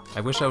fast.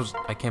 I wish I was.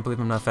 I can't believe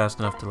I'm not fast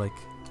enough to like.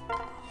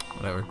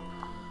 Whatever.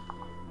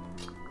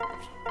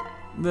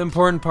 The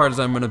important part is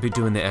I'm gonna be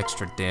doing the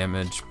extra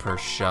damage per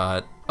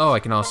shot. Oh, I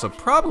can also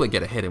probably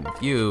get a hit in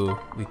with you,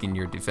 weaken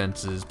your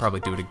defenses, probably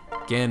do it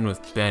again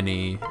with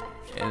Benny,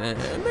 and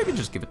maybe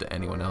just give it to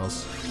anyone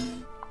else.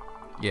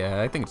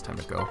 Yeah, I think it's time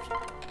to go.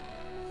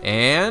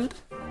 And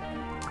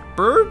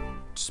Bird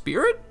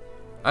Spirit?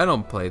 I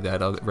don't play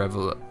that other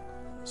Revel.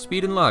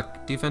 Speed and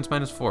luck, defense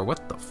 -4.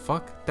 What the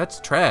fuck? That's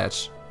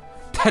trash.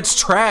 That's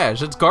trash.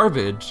 That's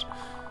garbage.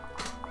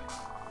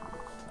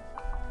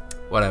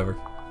 Whatever.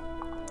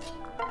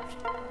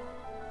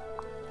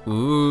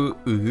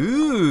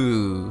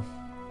 Ooh,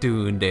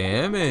 doing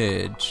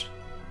damage.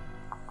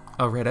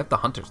 Oh, right, I have the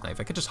hunter's knife.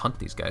 I could just hunt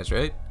these guys,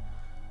 right?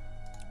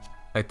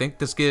 I think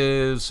this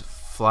gives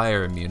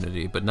flyer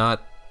immunity, but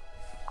not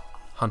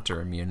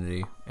hunter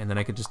immunity. And then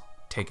I could just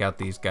take out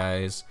these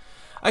guys.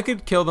 I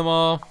could kill them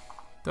all.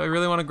 Do I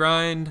really want to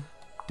grind?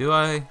 Do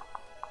I?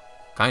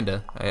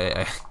 Kinda.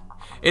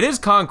 It is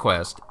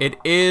Conquest. It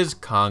is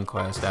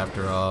Conquest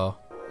after all.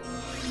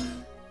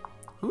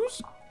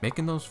 Who's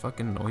making those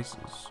fucking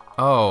noises?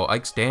 Oh,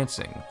 Ike's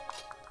dancing.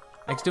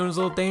 Ike's doing his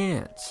little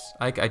dance.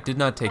 Ike, I did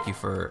not take you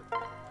for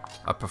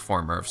a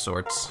performer of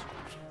sorts.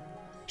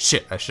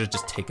 Shit, I should have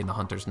just taken the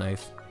hunter's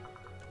knife.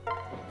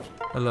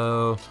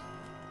 Hello.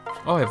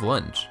 Oh, I have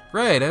lunge.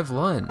 Right, I have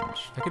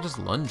lunge. I could just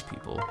lunge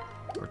people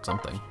or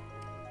something.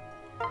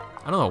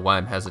 I don't know why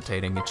I'm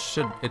hesitating.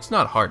 It's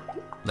not hard.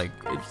 Like,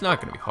 it's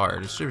not gonna be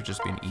hard. It should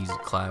just be an easy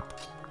clap.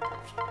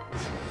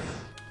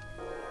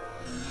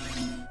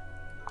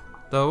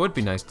 Though it would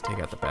be nice to take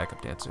out the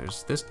backup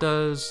dancers. This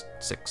does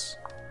 6.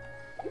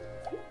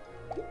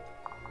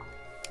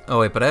 Oh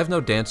wait, but I have no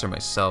dancer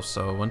myself,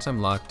 so once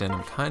I'm locked in,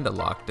 I'm kinda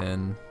locked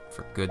in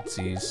for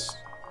goodsies.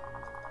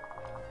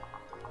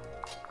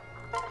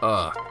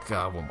 Oh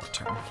god, one more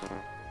turn.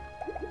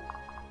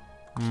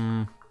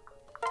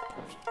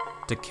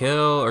 To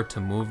kill or to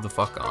move the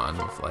fuck on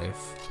with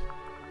life?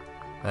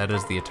 That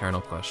is the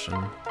eternal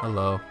question.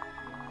 Hello.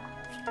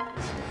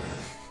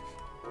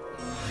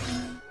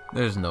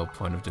 There's no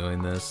point of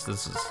doing this.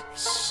 This is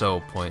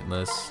so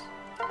pointless.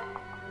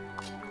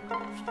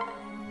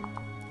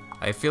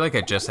 I feel like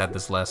I just had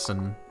this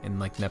lesson in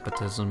like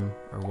nepotism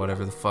or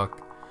whatever the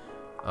fuck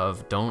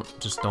of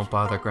don't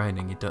bother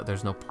grinding.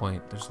 There's no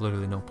point. There's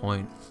literally no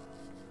point.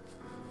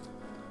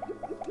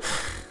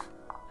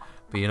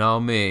 But you know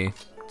me,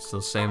 still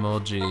same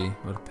old G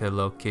with a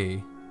pillow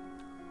key.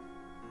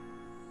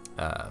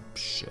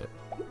 Shit.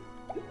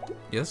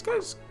 Yeah, this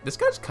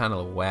guy's kind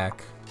of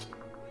whack.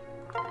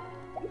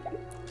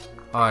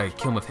 Alright,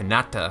 kill him with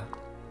Hinata.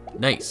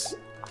 Nice.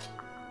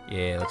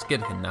 Yeah, let's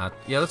get Hinata.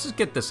 Yeah, let's just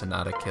get this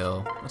Hinata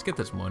kill. Let's get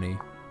this money.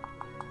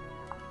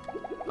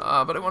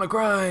 But I want to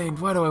grind.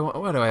 Why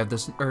do I have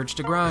this urge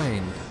to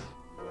grind?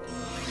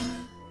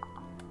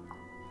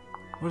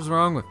 What is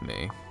wrong with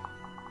me?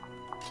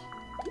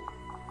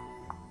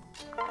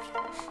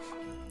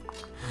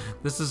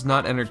 This is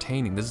not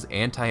entertaining. This is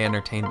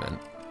anti-entertainment.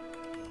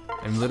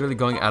 I'm literally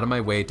going out of my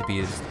way to be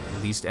as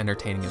least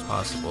entertaining as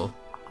possible.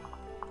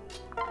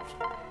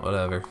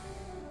 Whatever.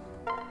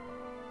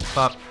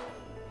 Pop.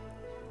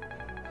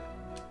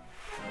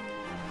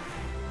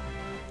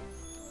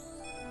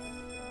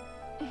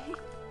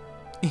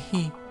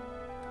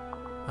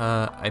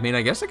 I mean,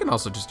 I guess I can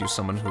also just do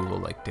someone who will,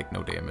 like, take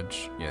no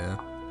damage. Yeah.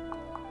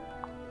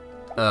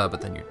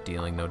 But then you're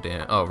dealing no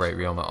damage. Oh, right,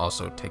 Ryoma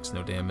also takes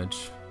no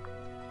damage.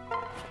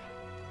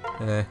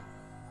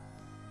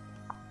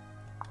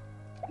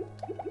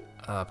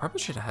 Probably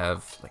should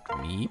have, like,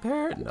 me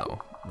pair?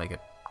 No. Like a,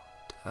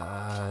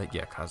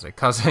 yeah, Kaze.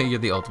 Kaze, you're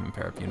the ultimate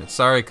pair up unit.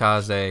 Sorry,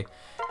 Kaze.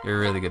 You're a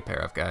really good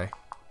pair up guy.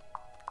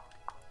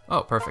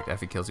 Oh, perfect.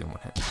 Effie kills you in one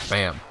hit.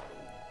 Bam.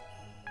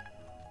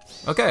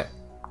 Okay.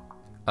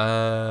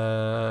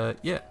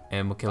 Yeah,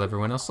 and we'll kill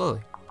everyone else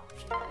slowly.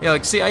 Yeah,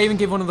 like, see, I even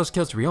gave one of those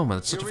kills to Ryoma.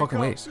 That's such a fucking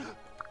waste.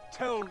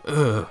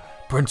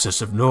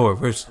 Princess of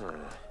North,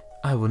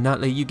 I will not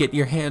let you get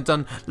your hands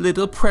on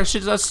little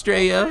precious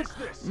Australia.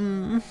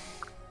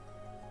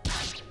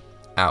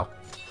 Ow.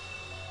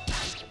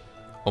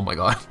 Oh my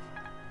god.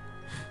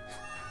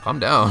 Calm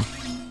down.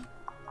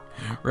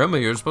 Rema,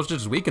 you're supposed to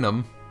just weaken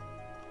him.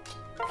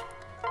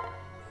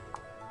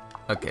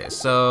 Okay,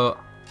 so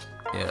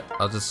yeah,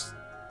 I'll just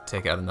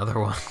take out another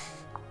one.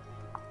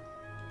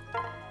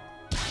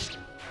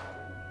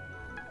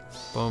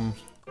 Boom.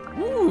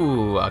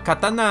 Ooh, a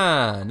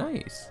katana.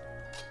 Nice.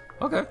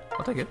 Okay,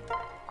 I'll take it.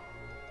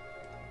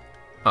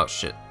 Oh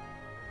shit.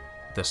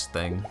 This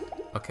thing.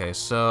 Okay,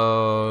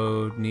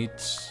 so need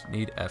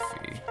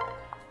Effie.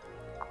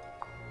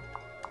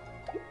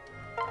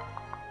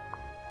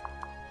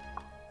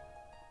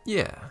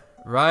 Yeah.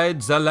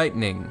 Ride the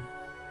lightning.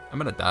 I'm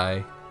gonna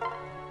die.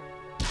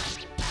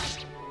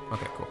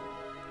 Okay, cool.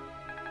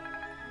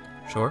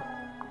 Sure.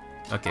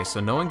 Okay, so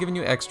no one giving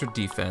you extra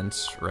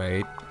defense,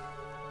 right?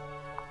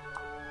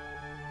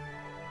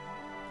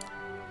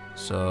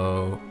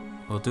 So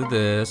we'll do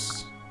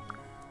this,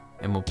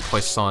 and we'll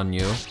poison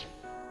you.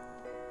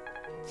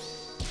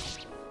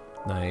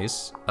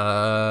 Nice.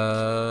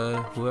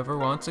 Whoever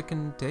wants it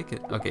can take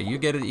it. Okay, you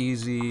get it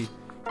easy.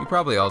 You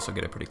probably also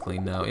get it pretty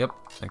clean now. Yep.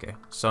 Okay,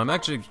 so I'm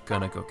actually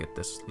gonna go get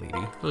this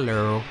lady.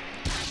 Hello.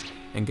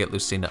 And get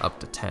Lucina up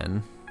to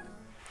 10.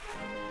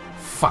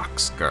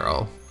 Fox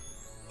girl.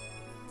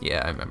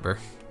 Yeah, I remember.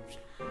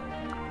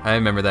 I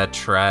remember that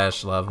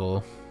trash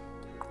level.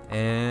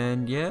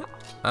 And yeah,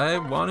 I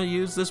want to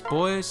use this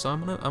boy, so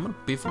I'm gonna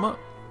beef him up.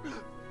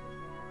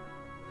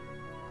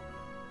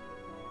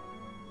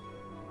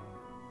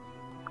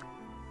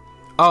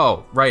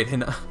 Oh, right,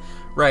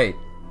 right.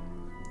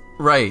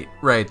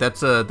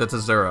 That's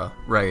a Zura.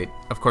 Right.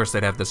 Of course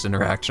they'd have this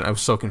interaction. I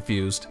was so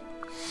confused.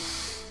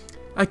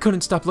 I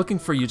couldn't stop looking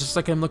for you, just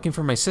like I'm looking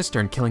for my sister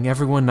and killing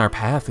everyone in our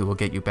path who will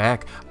get you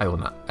back. I will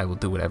not. I will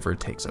do whatever it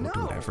takes. I will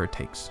do whatever it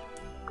takes.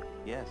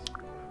 Yes.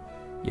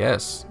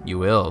 Yes, you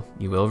will.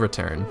 You will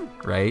return,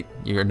 right?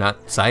 You're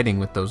not siding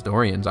with those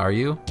Dorians, are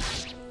you?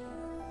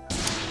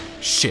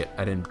 Shit,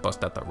 I didn't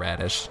bust out the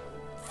radish.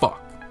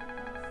 Fuck.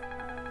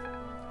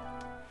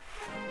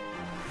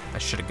 I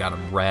should have got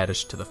him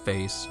radish to the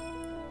face.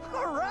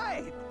 All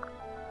right.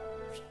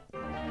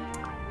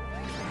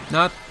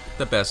 Not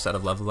the best set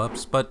of level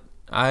ups, but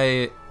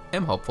I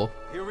am hopeful.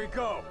 Here we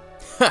go.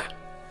 Ha!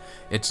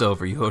 It's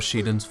over. You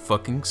Hoshidans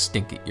fucking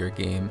stink at your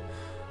game.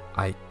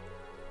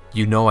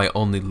 You know I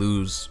only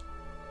lose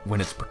when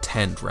it's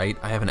pretend, right?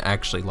 I haven't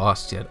actually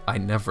lost yet. I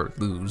never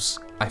lose.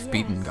 I've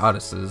beaten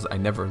goddesses. I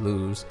never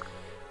lose.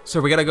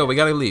 So we gotta go. We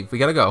gotta leave. We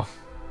gotta go.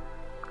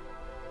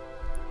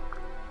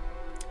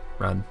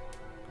 Run.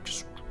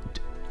 Just,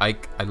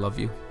 Ike, I love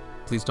you.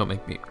 Please don't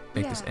make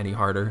this any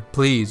harder.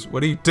 Please.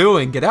 What are you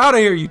doing? Get out of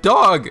here, you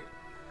dog!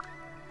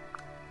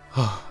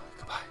 Oh,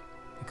 goodbye.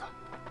 Thank God.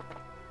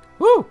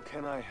 Woo!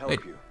 Can I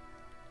help you?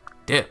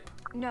 Dip.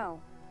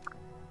 No.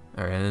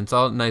 Alright, and it's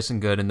all nice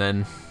and good, and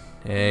then,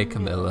 hey,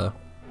 Camilla.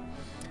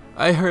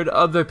 I heard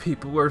other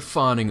people were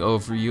fawning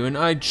over you, and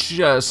I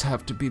just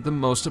have to be the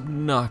most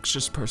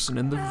obnoxious person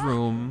in the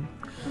room.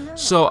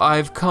 So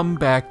I've come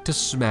back to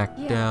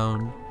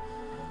SmackDown.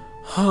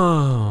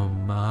 Oh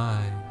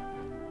my.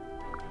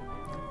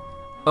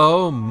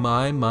 Oh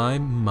my, my,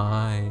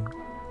 my.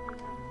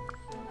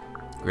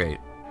 Great.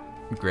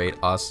 Great,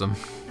 awesome.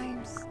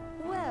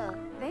 Well,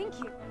 thank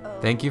you.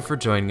 Thank you for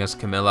joining us,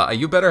 Camilla.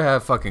 You better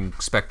have fucking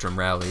Spectrum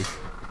Rally.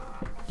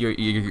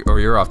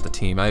 You're off the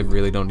team. I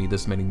really don't need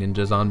this many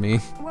ninjas on me.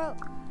 Well,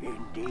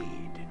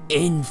 Indeed.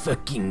 In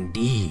fucking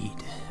deed.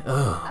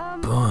 Oh,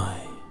 boy.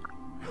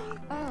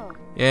 oh.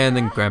 Yeah, and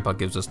then Grandpa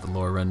gives us the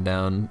lore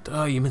rundown.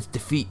 Oh, you must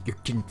defeat your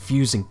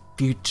confusing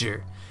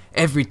future.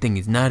 Everything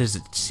is not as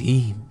it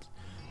seems.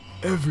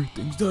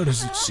 Everything's not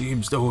as it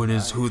seems, no one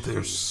is who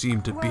they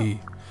seem to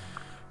be.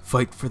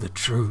 Fight for the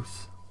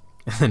truth.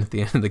 And then at the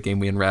end of the game,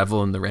 we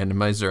unravel and the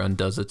randomizer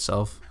undoes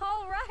itself.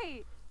 All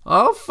right.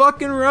 Oh,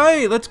 fucking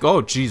right. Let's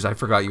go. Jeez, I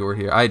forgot you were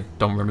here. I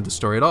don't remember the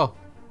story at all.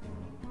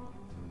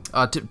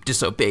 To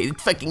disobey.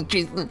 Fucking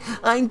treason.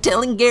 I'm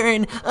telling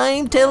Garen.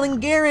 I'm telling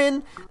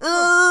Garen.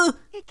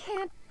 It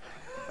can't.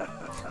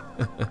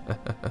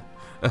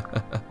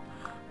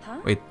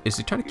 Wait, is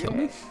he trying to kill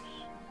me?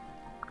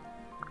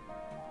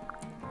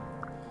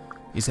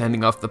 He's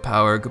handing off the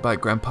power. Goodbye,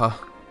 Grandpa.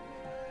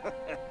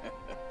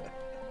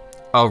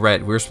 Oh,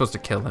 right. We were supposed to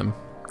kill him.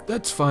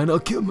 That's fine. I'll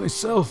kill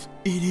myself,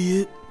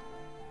 idiot.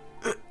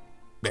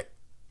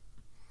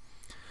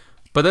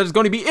 But that is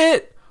going to be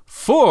it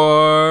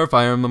for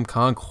Fire Emblem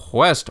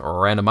Conquest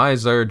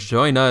Randomizer.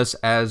 Join us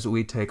as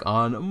we take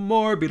on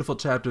more beautiful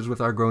chapters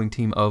with our growing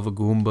team of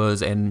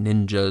Goombas and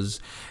ninjas.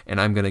 And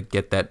I'm going to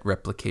get that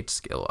replicate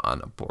skill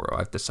on Boro.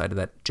 I've decided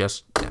that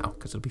just now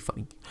because it'll be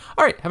funny.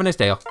 All right. Have a nice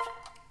day, y'all.